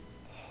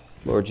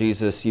Lord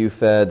Jesus, you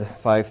fed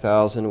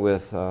 5,000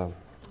 with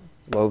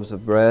loaves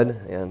of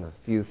bread and a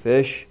few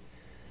fish.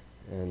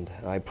 And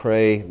I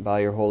pray by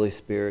your Holy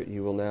Spirit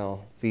you will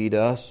now feed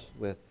us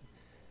with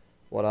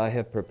what I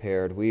have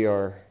prepared. We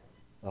are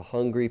a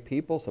hungry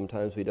people.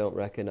 Sometimes we don't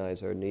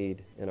recognize our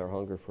need and our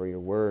hunger for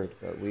your word.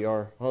 But we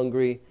are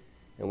hungry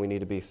and we need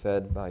to be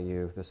fed by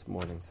you this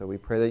morning. So we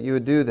pray that you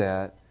would do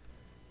that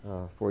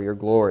for your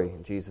glory.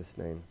 In Jesus'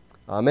 name.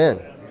 Amen.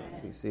 Amen.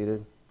 Be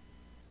seated.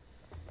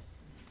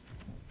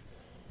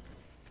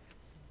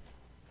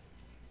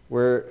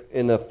 We're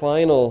in the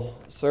final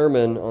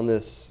sermon on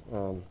this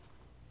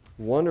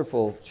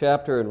wonderful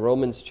chapter in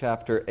Romans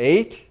chapter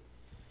 8.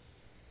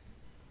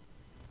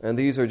 And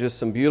these are just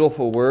some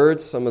beautiful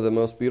words, some of the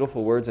most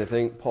beautiful words I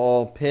think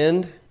Paul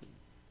penned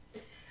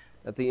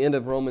at the end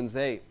of Romans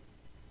 8.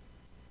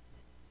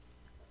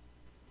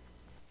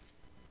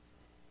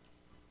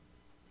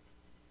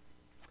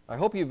 I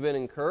hope you've been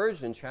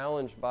encouraged and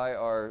challenged by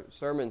our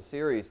sermon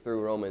series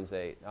through Romans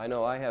 8. I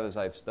know I have as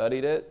I've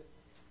studied it.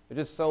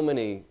 There's just so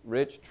many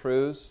rich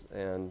truths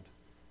and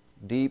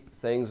deep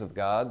things of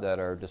God that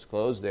are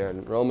disclosed there.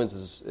 And Romans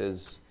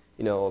is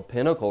a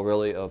pinnacle,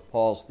 really, of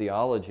Paul's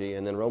theology.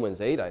 And then Romans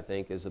 8, I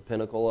think, is a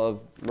pinnacle of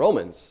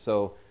Romans.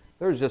 So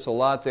there's just a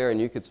lot there, and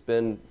you could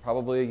spend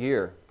probably a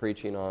year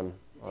preaching on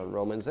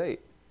Romans 8.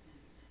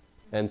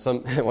 And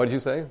what did you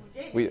say?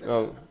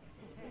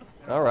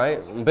 All right.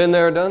 Been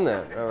there, done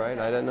that. All right.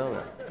 I didn't know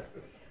that.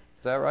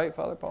 Is that right,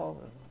 Father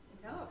Paul?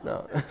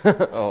 No.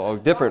 A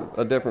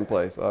different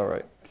place. All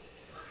right.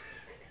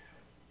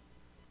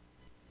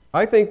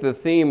 I think the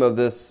theme of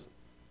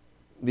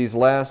these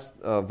last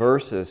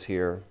verses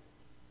here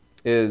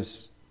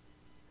is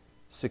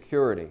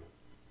security.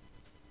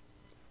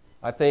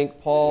 I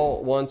think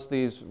Paul wants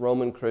these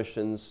Roman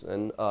Christians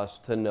and us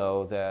to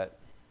know that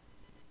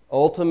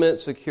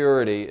ultimate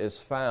security is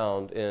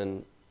found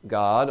in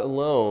God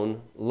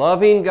alone,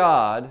 loving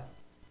God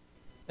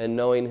and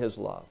knowing His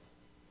love.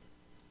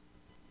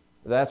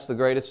 That's the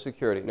greatest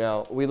security.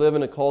 Now, we live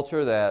in a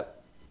culture that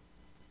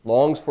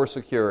longs for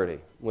security.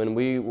 When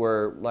we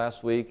were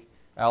last week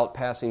out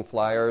passing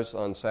flyers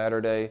on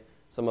Saturday,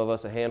 some of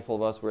us, a handful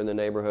of us, were in the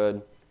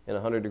neighborhood in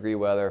 100-degree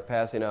weather,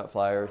 passing out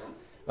flyers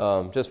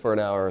just for an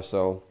hour or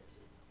so.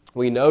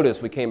 We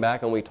came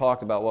back and we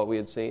talked about what we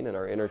had seen in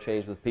our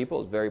interchange with people.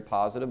 It was very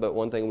positive, but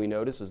one thing we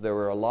noticed is there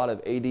were a lot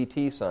of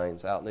ADT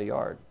signs out in the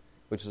yard,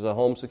 which is a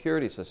home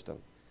security system.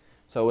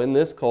 So in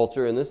this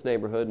culture, in this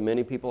neighborhood,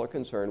 many people are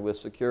concerned with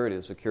security,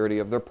 the security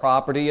of their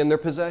property and their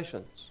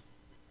possessions.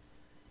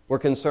 We're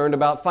concerned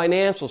about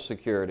financial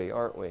security,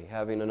 aren't we?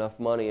 Having enough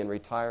money in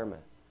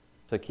retirement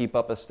to keep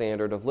up a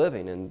standard of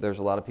living. And there's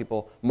a lot of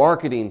people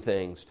marketing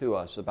things to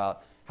us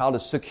about how to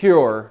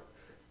secure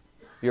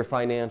your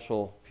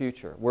financial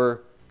future. We're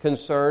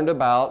concerned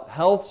about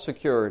health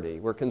security.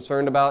 We're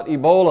concerned about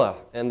Ebola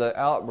and the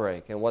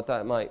outbreak and what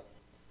that might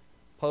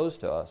pose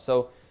to us.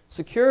 So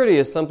security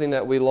is something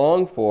that we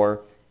long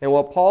for. And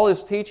what Paul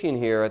is teaching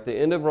here at the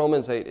end of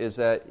Romans 8 is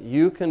that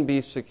you can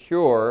be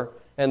secure.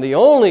 And the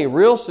only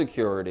real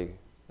security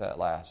that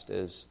lasts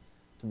is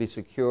to be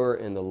secure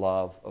in the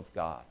love of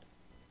God.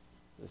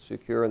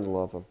 Secure in the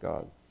love of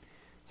God.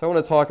 So I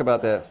want to talk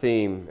about that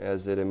theme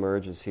as it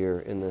emerges here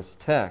in this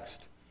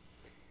text.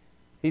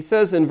 He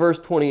says in verse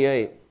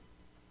 28,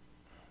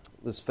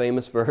 this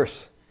famous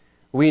verse,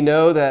 we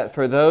know that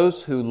for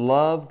those who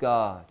love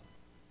God,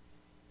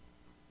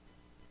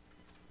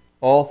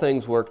 all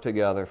things work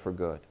together for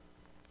good.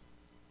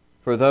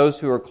 For those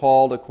who are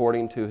called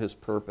according to His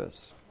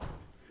purpose.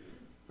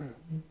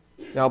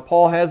 Now,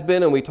 Paul has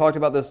been, and we talked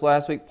about this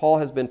last week, Paul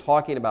has been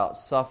talking about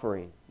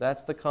suffering.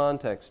 That's the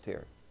context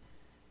here.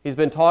 He's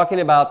been talking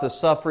about the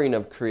suffering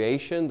of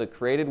creation. The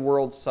created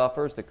world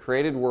suffers. The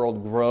created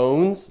world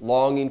groans,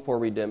 longing for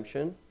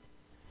redemption.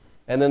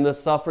 And then the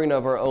suffering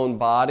of our own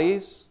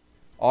bodies.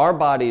 Our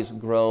bodies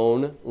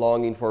groan,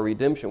 longing for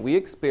redemption. We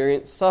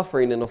experience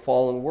suffering in a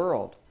fallen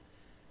world.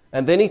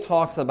 And then he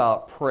talks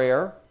about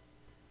prayer.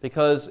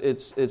 Because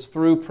it's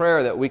through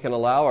prayer that we can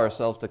allow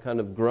ourselves to kind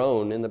of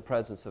groan in the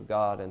presence of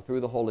God. And through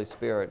the Holy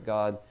Spirit,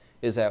 God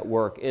is at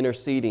work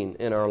interceding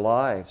in our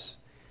lives.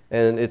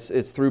 And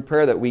it's through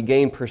prayer that we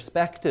gain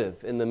perspective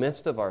in the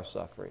midst of our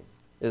suffering,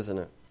 isn't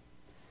it?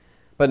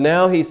 But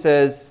now he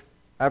says,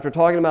 after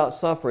talking about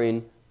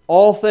suffering,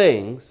 all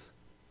things,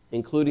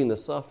 including the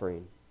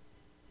suffering,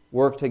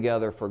 work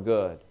together for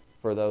good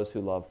for those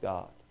who love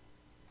God.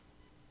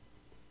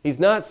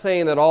 He's not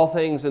saying that all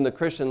things in the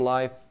Christian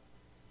life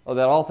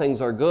that all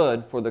things are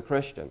good for the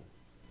Christian,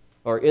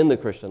 or in the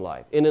Christian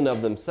life, in and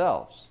of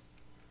themselves.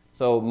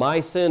 So my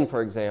sin,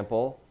 for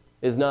example,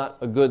 is not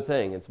a good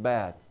thing, it's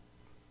bad.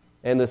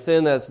 And the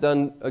sin that's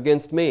done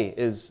against me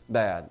is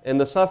bad.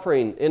 And the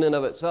suffering in and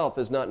of itself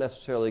is not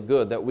necessarily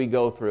good that we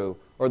go through,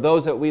 or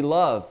those that we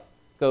love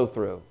go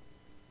through.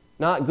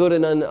 Not good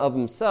in and of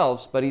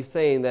themselves, but he's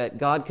saying that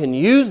God can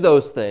use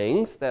those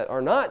things that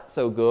are not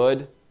so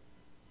good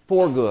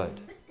for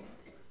good.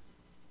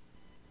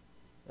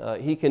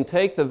 He can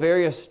take the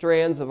various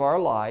strands of our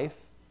life,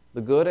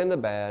 the good and the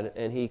bad,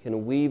 and He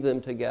can weave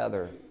them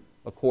together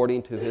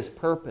according to His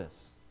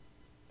purpose.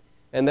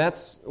 And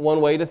that's one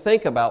way to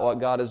think about what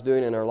God is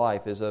doing in our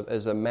life, as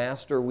a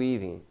master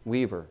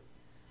weaver,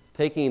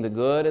 taking the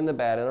good and the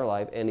bad in our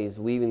life, and He's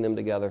weaving them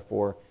together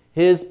for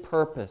His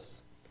purpose.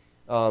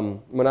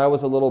 When I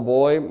was a little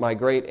boy, my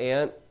great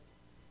aunt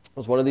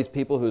was one of these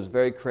people who was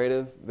very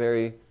creative,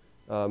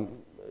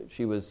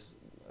 she was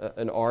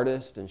an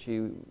artist, and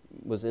she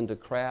was into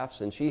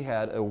crafts, and she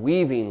had a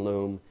weaving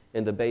loom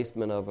in the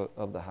basement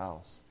of the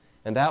house.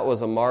 And that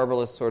was a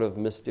marvelous sort of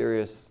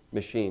mysterious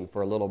machine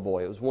for a little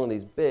boy. It was one of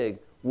these big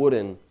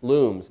wooden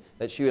looms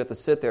that she would have to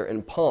sit there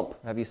and pump.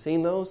 Have you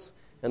seen those?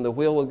 And the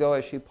wheel would go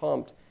as she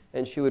pumped,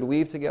 and she would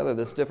weave together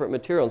this different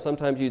material. And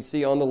sometimes you'd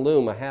see on the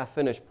loom a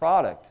half-finished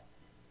product.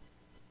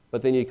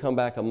 But then you'd come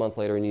back a month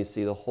later and you'd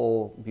see the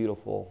whole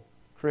beautiful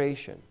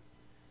creation.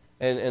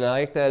 And I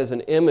like that as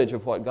an image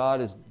of what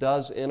God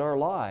does in our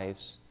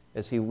lives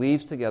as He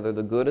weaves together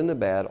the good and the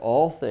bad,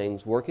 all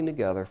things working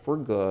together for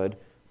good,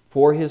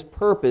 for His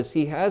purpose.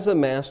 He has a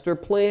master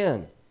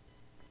plan.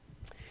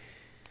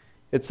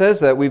 It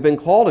says that we've been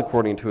called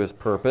according to His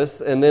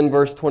purpose, and then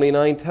verse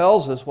 29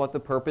 tells us what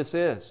the purpose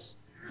is.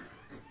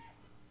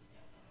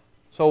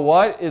 So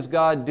what is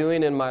God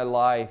doing in my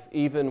life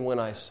even when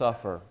I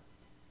suffer?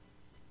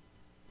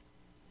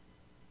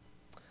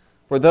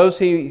 For those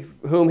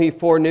whom He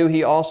foreknew,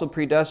 He also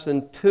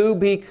predestined to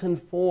be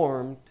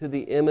conformed to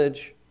the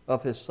image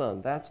of His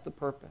Son. That's the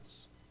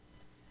purpose.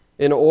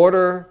 In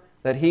order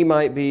that He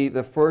might be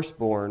the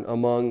firstborn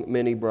among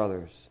many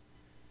brothers.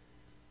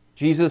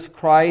 Jesus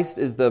Christ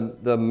is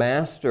the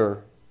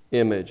master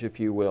image, if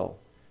you will.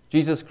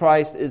 Jesus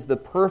Christ is the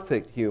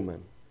perfect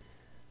human.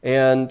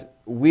 And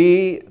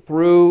we,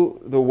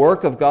 through the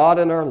work of God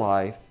in our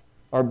life,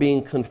 are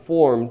being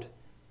conformed,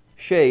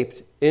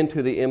 shaped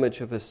into the image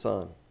of His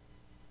Son,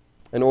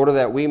 in order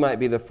that we might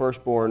be the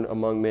firstborn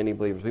among many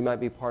believers. We might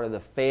be part of the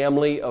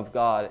family of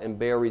God and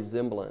bear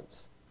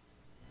resemblance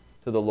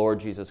to the Lord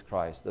Jesus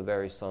Christ, the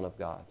very Son of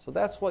God. So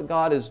that's what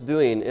God is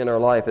doing in our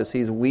life as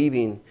He's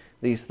weaving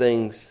these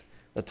things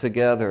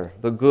together,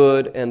 the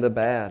good and the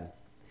bad.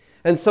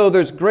 And so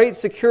there's great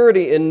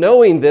security in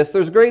knowing this.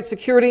 There's great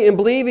security in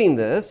believing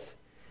this,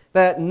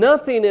 that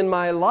nothing in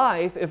my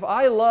life, if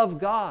I love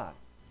God,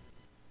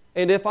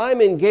 and if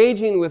I'm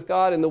engaging with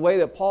God in the way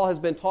that Paul has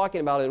been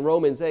talking about in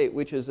Romans 8,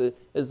 which is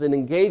an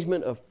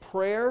engagement of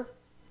prayer,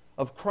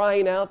 of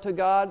crying out to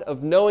God,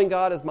 of knowing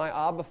God as my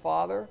Abba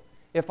Father,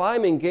 if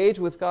I'm engaged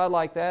with God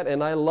like that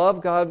and I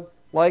love God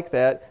like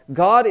that,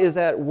 God is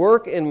at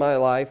work in my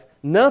life.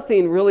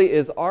 Nothing really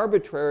is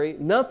arbitrary.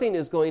 Nothing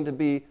is going to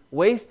be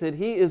wasted.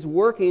 He is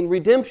working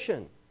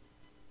redemption.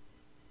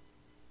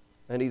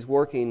 And He's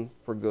working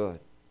for good.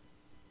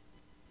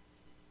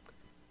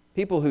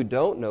 People who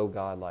don't know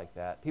God like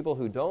that, people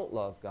who don't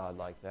love God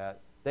like that,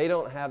 they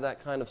don't have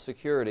that kind of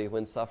security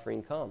when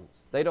suffering comes.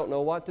 They don't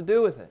know what to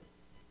do with it.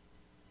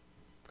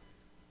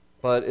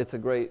 But it's a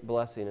great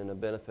blessing and a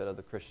benefit of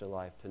the Christian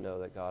life to know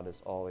that God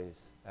is always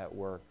at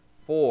work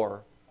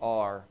for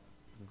our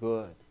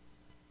good.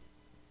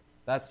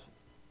 That's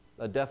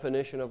a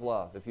definition of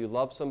love. If you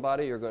love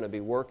somebody, you're going to be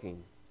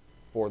working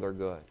for their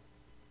good.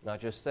 Not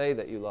just say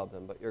that you love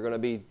them, but you're going to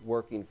be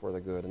working for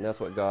their good, and that's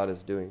what God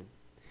is doing.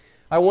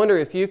 I wonder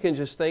if you can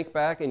just think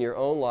back in your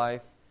own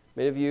life.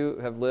 Many of you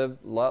have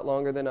lived a lot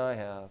longer than I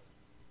have.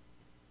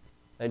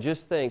 And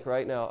just think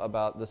right now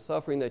about the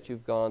suffering that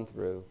you've gone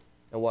through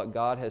and what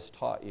God has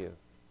taught you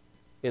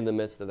in the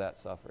midst of that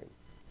suffering.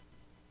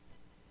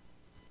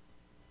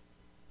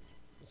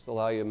 Just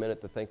allow you a minute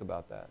to think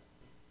about that.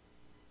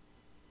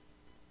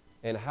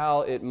 And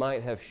how it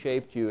might have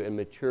shaped you and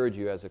matured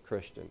you as a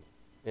Christian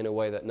in a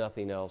way that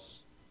nothing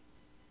else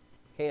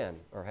can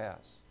or has.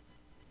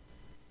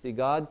 See,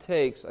 God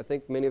takes, I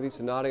think many of you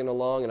are nodding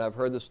along, and I've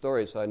heard the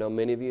story, so I know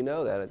many of you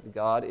know that.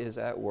 God is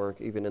at work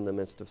even in the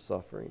midst of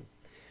suffering.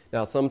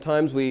 Now,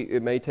 sometimes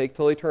it may take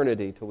till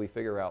eternity till we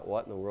figure out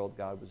what in the world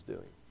God was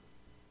doing.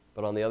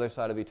 But on the other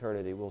side of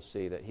eternity, we'll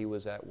see that He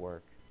was at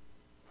work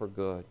for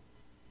good.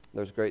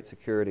 There's great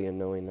security in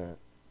knowing that.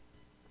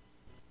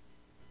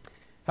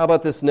 How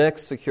about this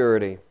next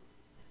security?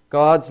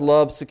 God's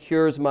love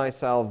secures my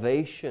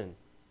salvation.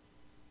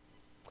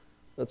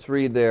 Let's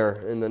read there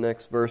in the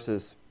next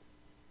verses.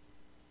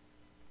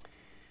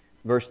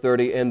 Verse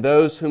 30, and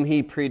those whom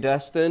He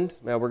predestined.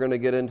 Now we're going to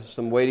get into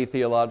some weighty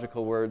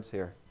theological words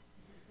here.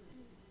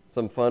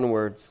 Some fun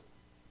words.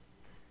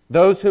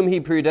 Those whom He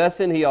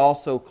predestined, He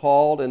also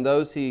called, and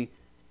those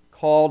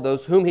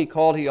whom He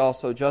called, He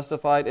also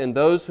justified, and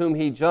those whom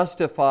He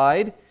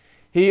justified,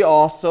 He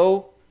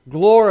also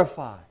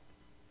glorified.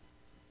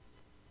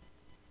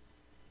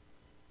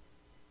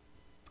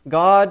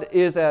 God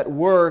is at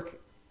work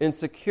in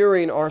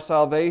securing our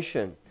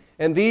salvation.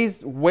 And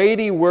these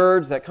weighty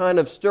words that kind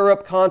of stir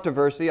up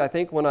controversy, I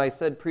think when I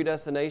said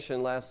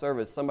predestination last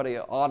service, somebody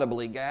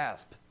audibly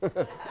gasped. We're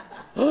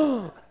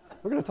going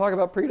to talk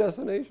about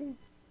predestination?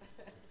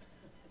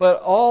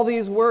 But all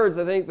these words,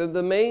 I think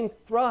the main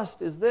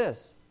thrust is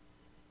this,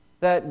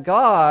 that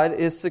God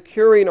is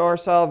securing our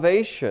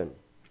salvation.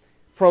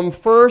 from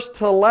first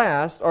to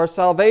last, our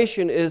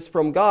salvation is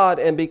from God,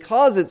 and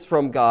because it's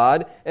from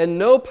God, and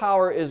no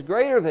power is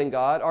greater than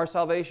God, our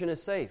salvation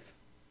is safe.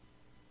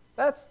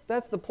 That's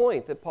the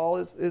point that Paul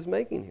is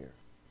making here.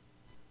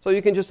 So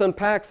you can just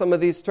unpack some of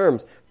these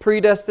terms.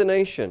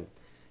 Predestination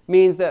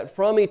means that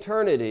from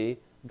eternity,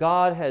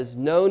 God has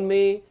known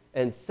me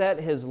and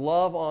set His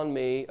love on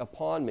me,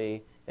 upon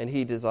me, and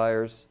He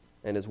desires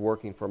and is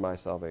working for my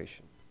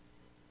salvation.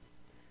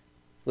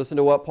 Listen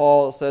to what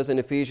Paul says in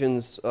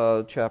Ephesians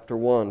chapter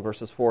 1,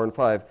 verses 4 and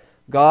 5.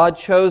 God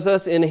chose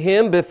us in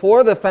Him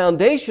before the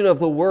foundation of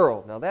the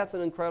world. Now that's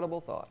an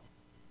incredible thought.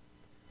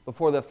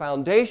 Before the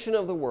foundation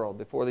of the world,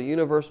 before the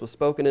universe was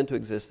spoken into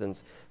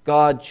existence,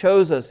 God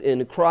chose us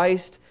in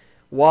Christ.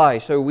 Why?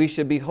 So we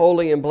should be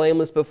holy and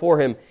blameless before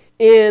Him.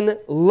 In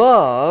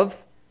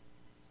love,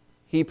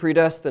 He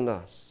predestined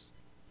us.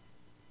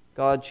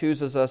 God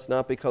chooses us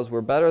not because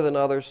we're better than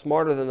others,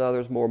 smarter than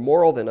others, more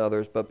moral than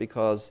others, but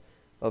because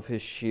of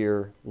His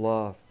sheer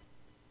love.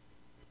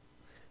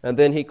 And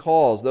then He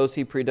calls. Those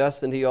He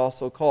predestined, He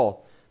also called.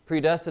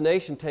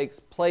 Predestination takes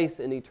place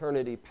in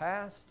eternity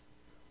past.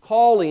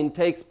 Calling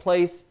takes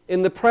place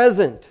in the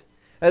present.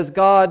 As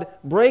God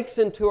breaks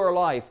into our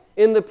life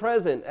in the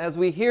present, as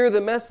we hear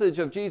the message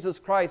of Jesus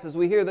Christ, as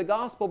we hear the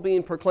gospel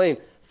being proclaimed,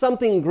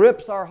 something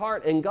grips our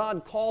heart and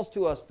God calls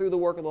to us through the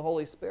work of the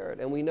Holy Spirit,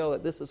 and we know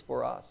that this is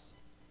for us.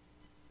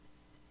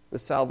 The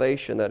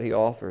salvation that He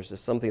offers is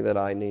something that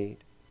I need.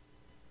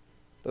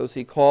 Those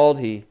He called,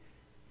 He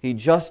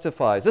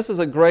justifies. This is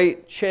a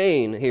great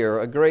chain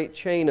here, a great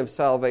chain of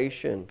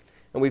salvation.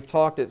 And we've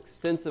talked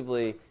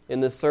extensively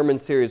in this sermon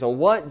series on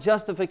what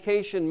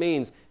justification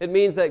means. It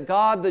means that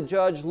God the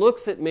judge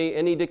looks at me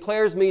and He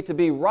declares me to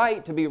be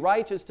right, to be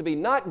righteous, to be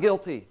not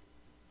guilty,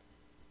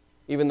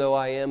 even though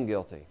I am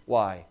guilty.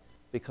 Why?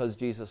 Because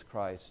Jesus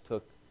Christ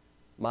took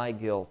my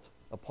guilt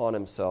upon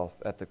Himself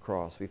at the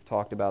cross. We've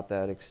talked about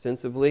that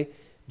extensively.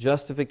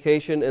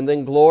 Justification and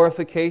then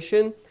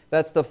glorification.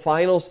 That's the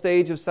final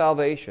stage of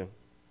salvation.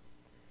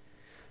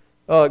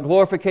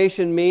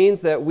 Glorification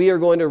means that we are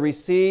going to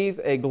receive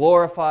a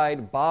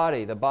glorified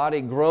body. The body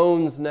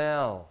groans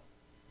now,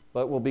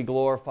 but will be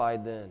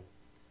glorified then.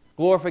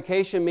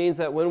 Glorification means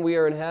that when we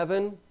are in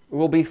heaven, we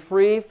will be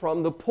free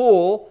from the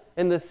pull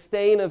and the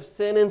stain of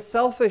sin and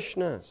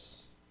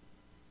selfishness.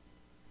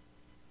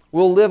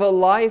 We'll live a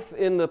life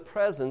in the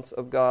presence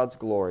of God's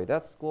glory.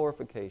 That's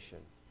glorification.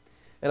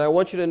 And I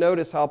want you to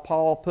notice how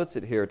Paul puts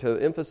it here to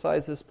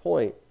emphasize this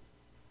point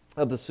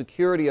of the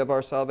security of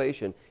our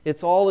salvation.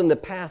 It's all in the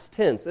past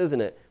tense,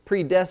 isn't it?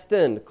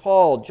 Predestined,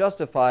 called,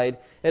 justified,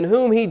 and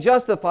whom He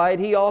justified,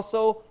 He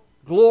also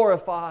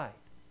glorified.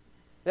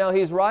 Now,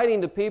 he's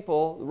writing to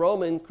people,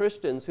 Roman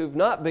Christians, who've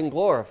not been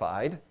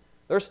glorified.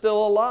 They're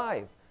still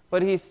alive.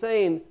 But he's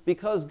saying,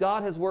 because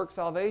God has worked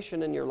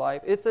salvation in your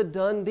life, it's a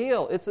done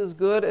deal. It's as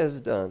good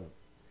as done.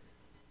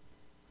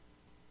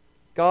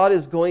 God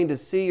is going to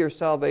see your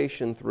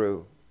salvation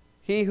through.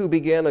 He who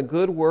began a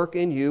good work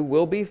in you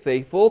will be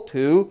faithful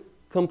to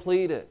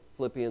complete it.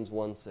 Philippians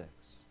 1:6.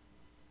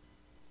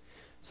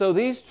 So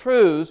these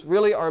truths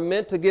really are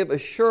meant to give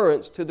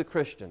assurance to the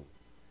Christian.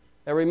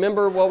 And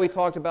remember what we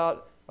talked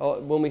about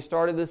when we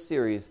started this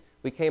series.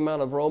 We came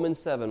out of Romans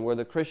 7, where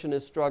the Christian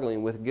is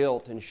struggling with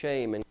guilt and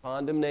shame and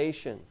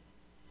condemnation.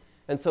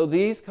 And so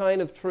these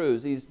kind of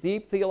truths, these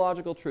deep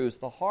theological truths,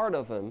 the heart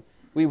of them,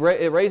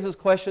 it raises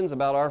questions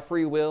about our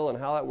free will and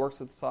how that works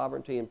with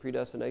sovereignty and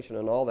predestination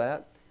and all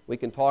that. We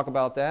can talk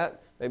about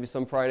that. Maybe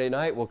some Friday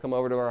night we'll come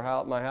over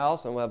to my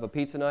house and we'll have a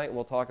pizza night and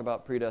we'll talk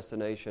about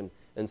predestination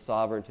and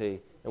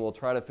sovereignty, and we'll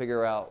try to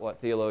figure out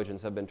what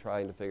theologians have been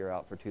trying to figure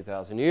out for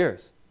 2,000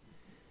 years.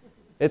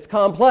 It's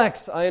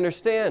complex, I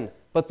understand,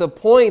 but the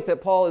point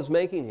that Paul is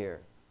making here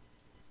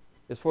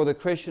is for the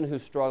Christian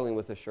who's struggling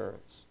with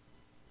assurance,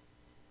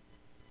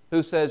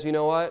 who says, you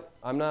know what,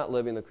 I'm not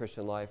living the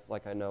Christian life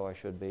like I know I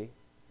should be.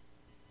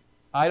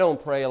 I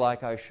don't pray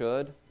like I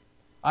should.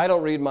 I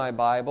don't read my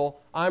Bible.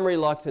 I'm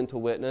reluctant to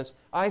witness.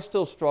 I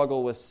still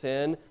struggle with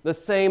sin. The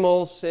same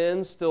old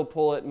sins still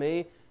pull at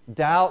me.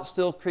 Doubt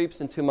still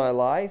creeps into my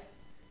life.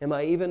 Am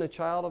I even a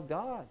child of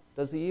God?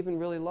 Does He even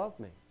really love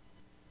me?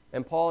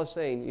 And Paul is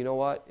saying, you know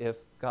what? If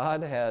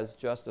God has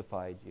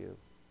justified you,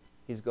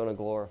 He's going to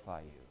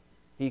glorify you.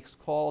 He's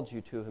called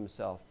you to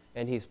Himself,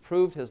 and He's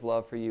proved His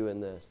love for you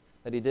in this,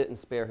 that He didn't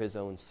spare His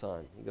own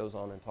Son. He goes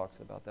on and talks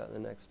about that in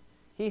the next.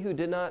 He who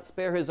did not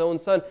spare His own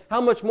Son,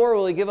 how much more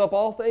will He give up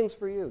all things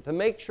for you to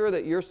make sure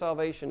that your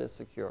salvation is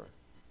secure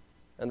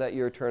and that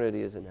your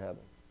eternity is in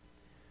heaven?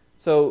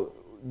 So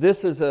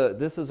this is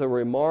a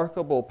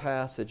remarkable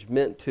passage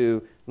meant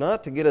to,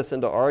 not to get us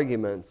into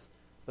arguments,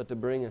 but to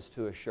bring us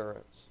to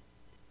assurance.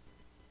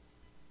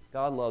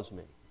 God loves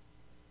me.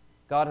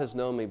 God has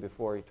known me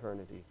before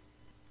eternity.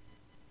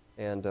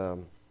 And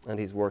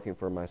He's working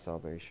for my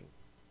salvation.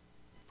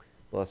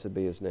 Blessed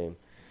be His name.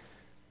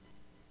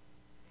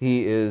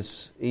 He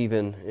is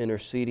even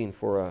interceding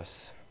for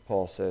us,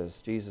 Paul says.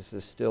 Jesus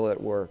is still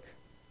at work.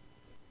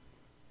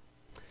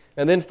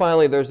 And then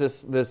finally, there's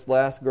this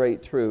last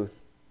great truth.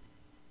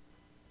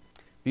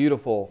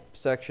 Beautiful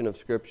section of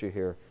Scripture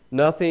here.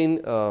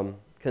 Nothing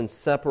can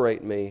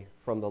separate me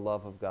from the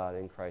love of God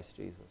in Christ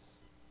Jesus.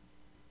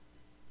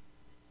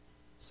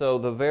 So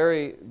the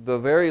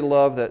very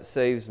love that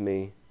saves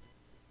me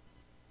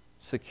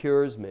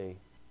secures me,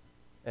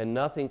 and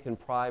nothing can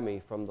pry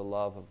me from the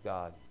love of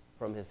God,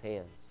 from His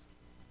hands.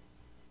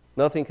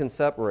 Nothing can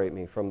separate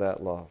me from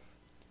that love.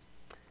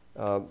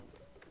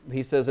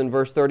 He says in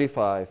verse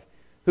 35,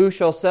 "Who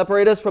shall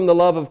separate us from the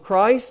love of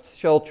Christ?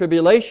 Shall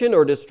tribulation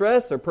or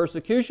distress or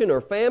persecution or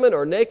famine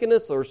or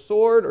nakedness or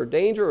sword or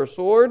danger or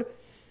sword?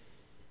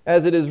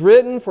 As it is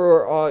written,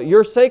 for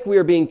your sake we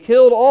are being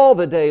killed all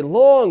the day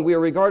long. We are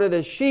regarded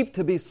as sheep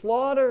to be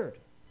slaughtered."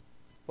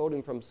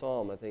 Quoting from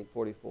Psalm, I think,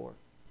 44.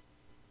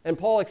 And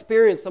Paul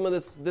experienced some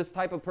of this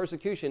type of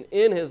persecution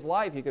in his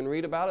life. You can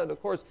read about it, of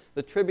course,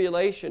 the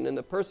tribulation and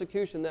the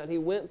persecution that he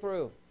went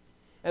through.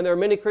 And there are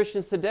many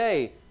Christians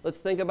today. Let's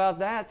think about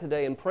that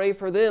today and pray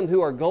for them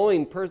who are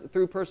going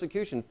through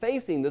persecution,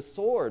 facing the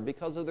sword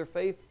because of their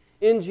faith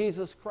in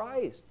Jesus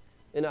Christ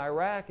in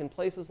Iraq and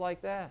places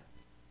like that.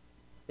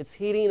 It's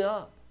heating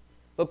up.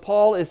 But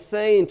Paul is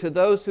saying to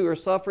those who are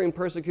suffering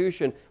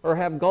persecution or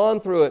have gone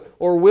through it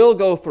or will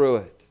go through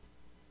it,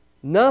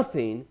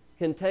 nothing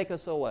can take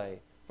us away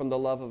from the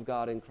love of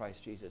God in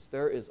Christ Jesus.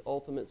 There is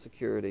ultimate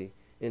security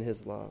in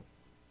His love.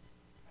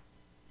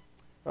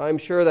 I'm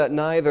sure that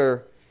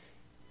neither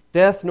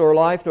death, nor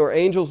life, nor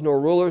angels, nor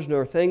rulers,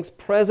 nor things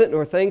present,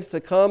 nor things to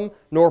come,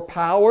 nor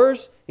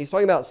powers. He's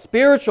talking about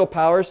spiritual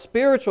powers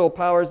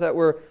that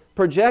were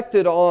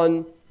projected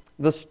on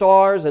the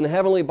stars and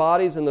heavenly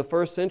bodies in the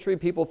first century.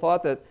 People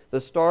thought that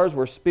the stars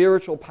were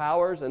spiritual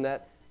powers and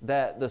that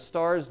the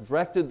stars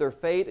directed their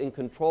fate and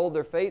controlled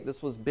their fate.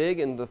 This was big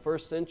in the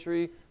first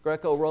century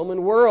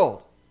Greco-Roman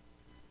world.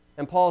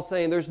 And Paul's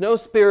saying there's no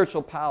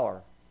spiritual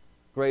power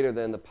greater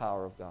than the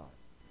power of God.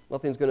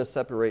 Nothing's going to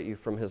separate you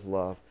from His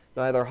love.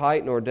 Neither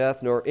height nor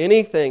depth nor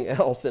anything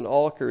else in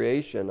all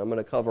creation. I'm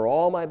going to cover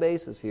all my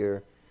bases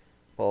here,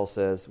 Paul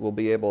says, will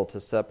be able to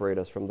separate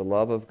us from the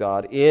love of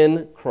God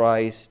in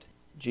Christ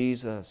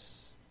Jesus.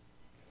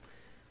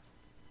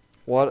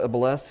 What a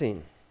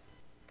blessing.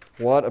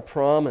 What a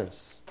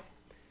promise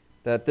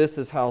that this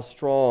is how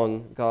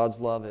strong God's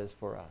love is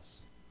for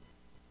us.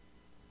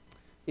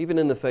 Even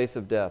in the face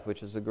of death,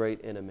 which is a great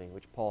enemy,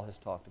 which Paul has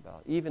talked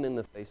about. Even in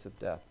the face of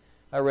death.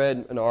 I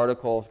read an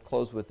article,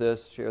 close with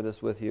this, share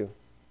this with you.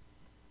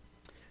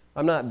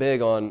 I'm not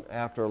big on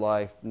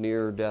afterlife,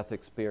 near-death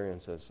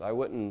experiences. I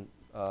wouldn't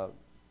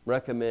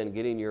recommend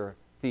getting your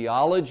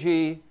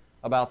theology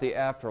about the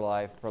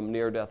afterlife from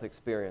near-death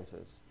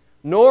experiences.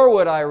 Nor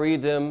would I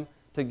read them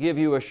to give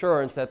you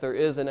assurance that there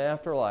is an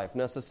afterlife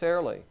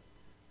necessarily.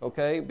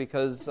 Okay?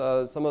 Because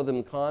some of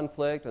them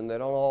conflict and they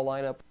don't all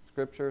line up with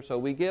Scripture. So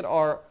we get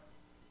our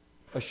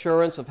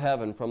assurance of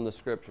heaven from the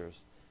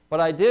Scriptures. But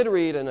I did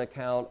read an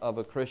account of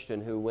a Christian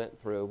who went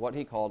through what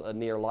he called a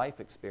near-life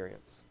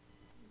experience.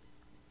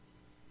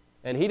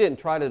 And he didn't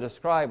try to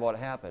describe what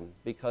happened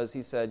because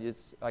he said,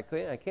 I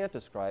can't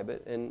describe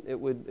it, and it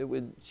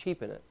would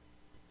cheapen it.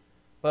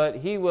 But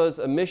he was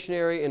a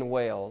missionary in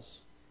Wales,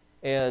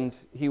 and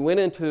he went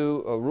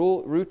into a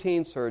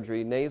routine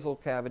surgery, nasal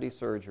cavity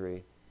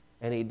surgery,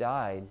 and he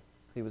died.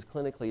 He was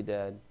clinically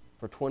dead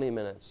for 20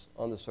 minutes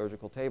on the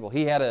surgical table.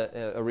 He had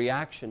a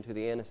reaction to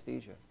the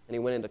anesthesia, and he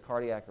went into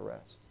cardiac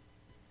arrest.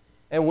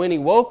 And when he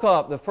woke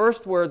up, the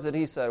first words that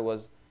he said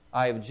was,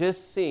 "I have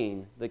just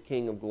seen the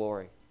King of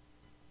Glory."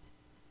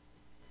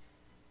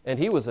 And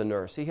he was a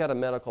nurse. He had a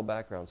medical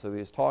background, so he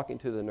was talking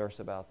to the nurse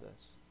about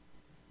this.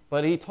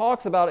 But he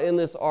talks about in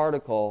this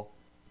article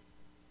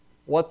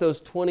what those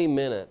 20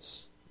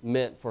 minutes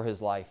meant for his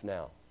life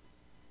now,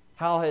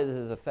 how it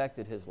has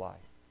affected his life.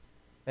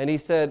 And he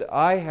said,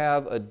 I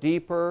have a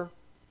deeper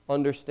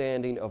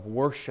understanding of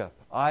worship.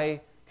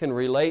 I can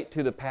relate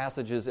to the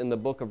passages in the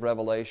book of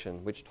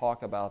Revelation which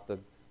talk about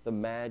the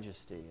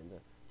majesty and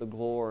the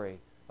glory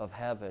of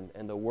heaven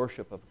and the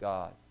worship of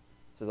God.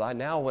 He says,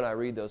 now when I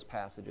read those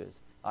passages,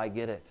 I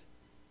get it.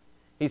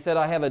 He said,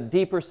 I have a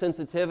deeper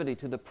sensitivity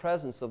to the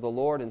presence of the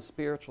Lord in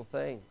spiritual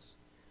things.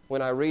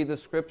 When I read the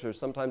Scriptures,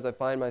 sometimes I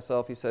find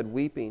myself, he said,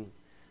 weeping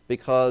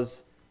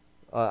because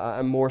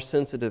I'm more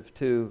sensitive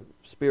to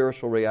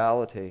spiritual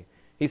reality.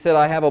 He said,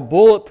 I have a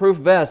bulletproof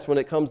vest when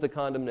it comes to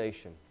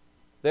condemnation.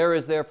 There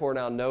is therefore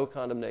now no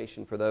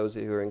condemnation for those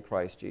who are in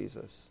Christ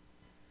Jesus.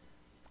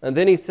 And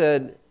then he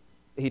said,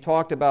 he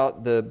talked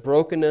about the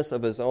brokenness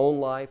of his own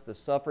life, the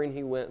suffering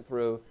he went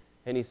through,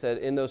 and he said,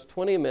 in those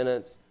 20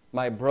 minutes,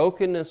 my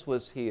brokenness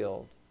was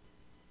healed.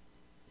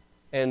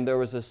 And there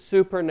was a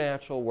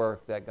supernatural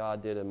work that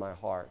God did in my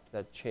heart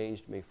that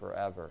changed me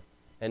forever.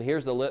 And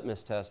here's the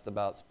litmus test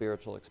about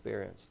spiritual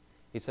experience.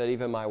 He said,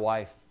 even my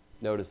wife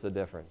noticed the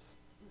difference.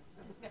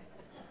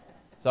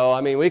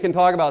 So, we can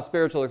talk about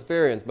spiritual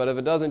experience, but if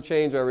it doesn't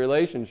change our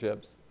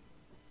relationships,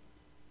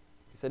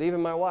 he said, even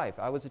my wife,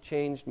 I was a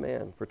changed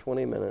man for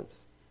 20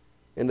 minutes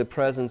in the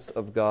presence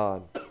of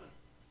God.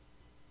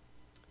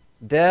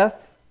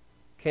 Death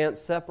can't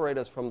separate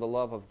us from the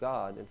love of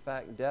God. In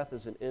fact, death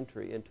is an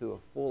entry into a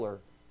fuller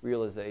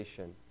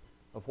realization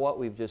of what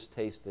we've just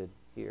tasted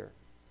here.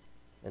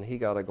 And he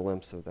got a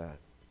glimpse of that.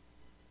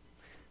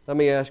 Let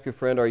me ask you,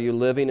 friend, are you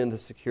living in the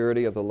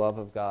security of the love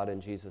of God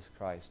in Jesus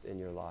Christ in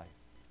your life?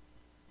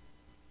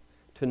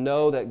 To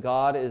know that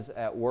God is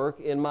at work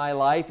in my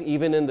life,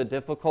 even in the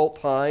difficult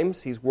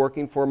times. He's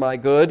working for my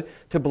good.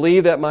 To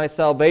believe that my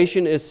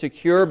salvation is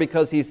secure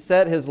because He's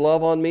set His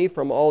love on me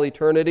from all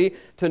eternity.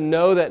 To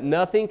know that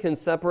nothing can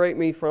separate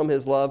me from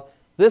His love.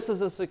 This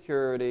is a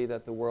security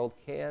that the world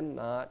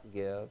cannot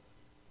give,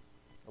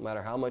 no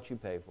matter how much you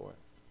pay for it.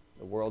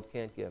 The world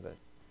can't give it.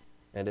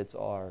 And it's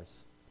ours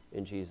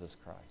in Jesus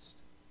Christ.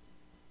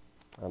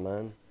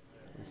 Amen.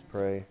 Let's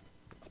pray.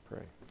 Let's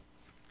pray.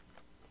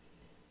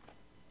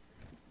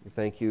 We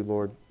thank you,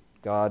 Lord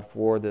God,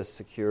 for this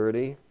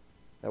security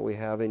that we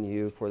have in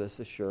you, for this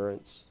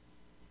assurance.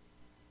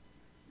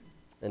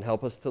 And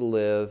help us to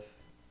live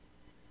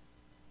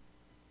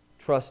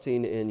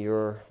trusting in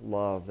your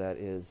love that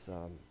is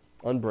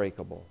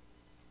unbreakable.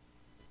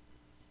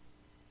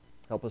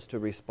 Help us to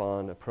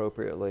respond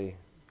appropriately.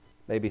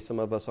 Maybe some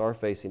of us are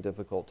facing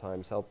difficult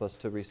times. Help us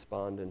to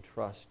respond and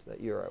trust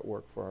that you're at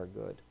work for our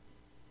good.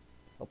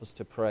 Help us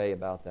to pray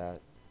about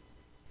that.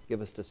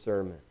 Give us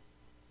discernment.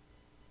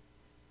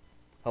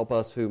 Help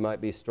us who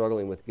might be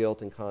struggling with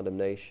guilt and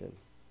condemnation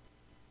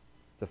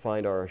to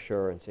find our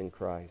assurance in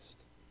Christ.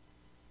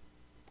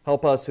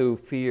 Help us who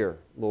fear,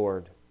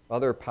 Lord,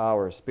 other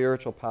powers,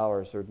 spiritual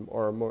powers,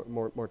 or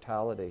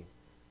mortality,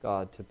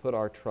 God, to put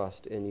our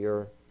trust in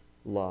your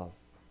love.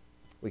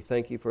 We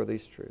thank you for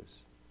these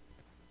truths.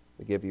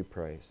 We give you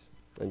praise.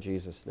 In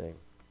Jesus' name,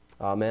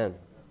 amen.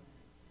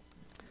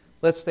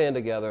 Let's stand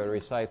together and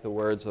recite the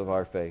words of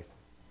our faith.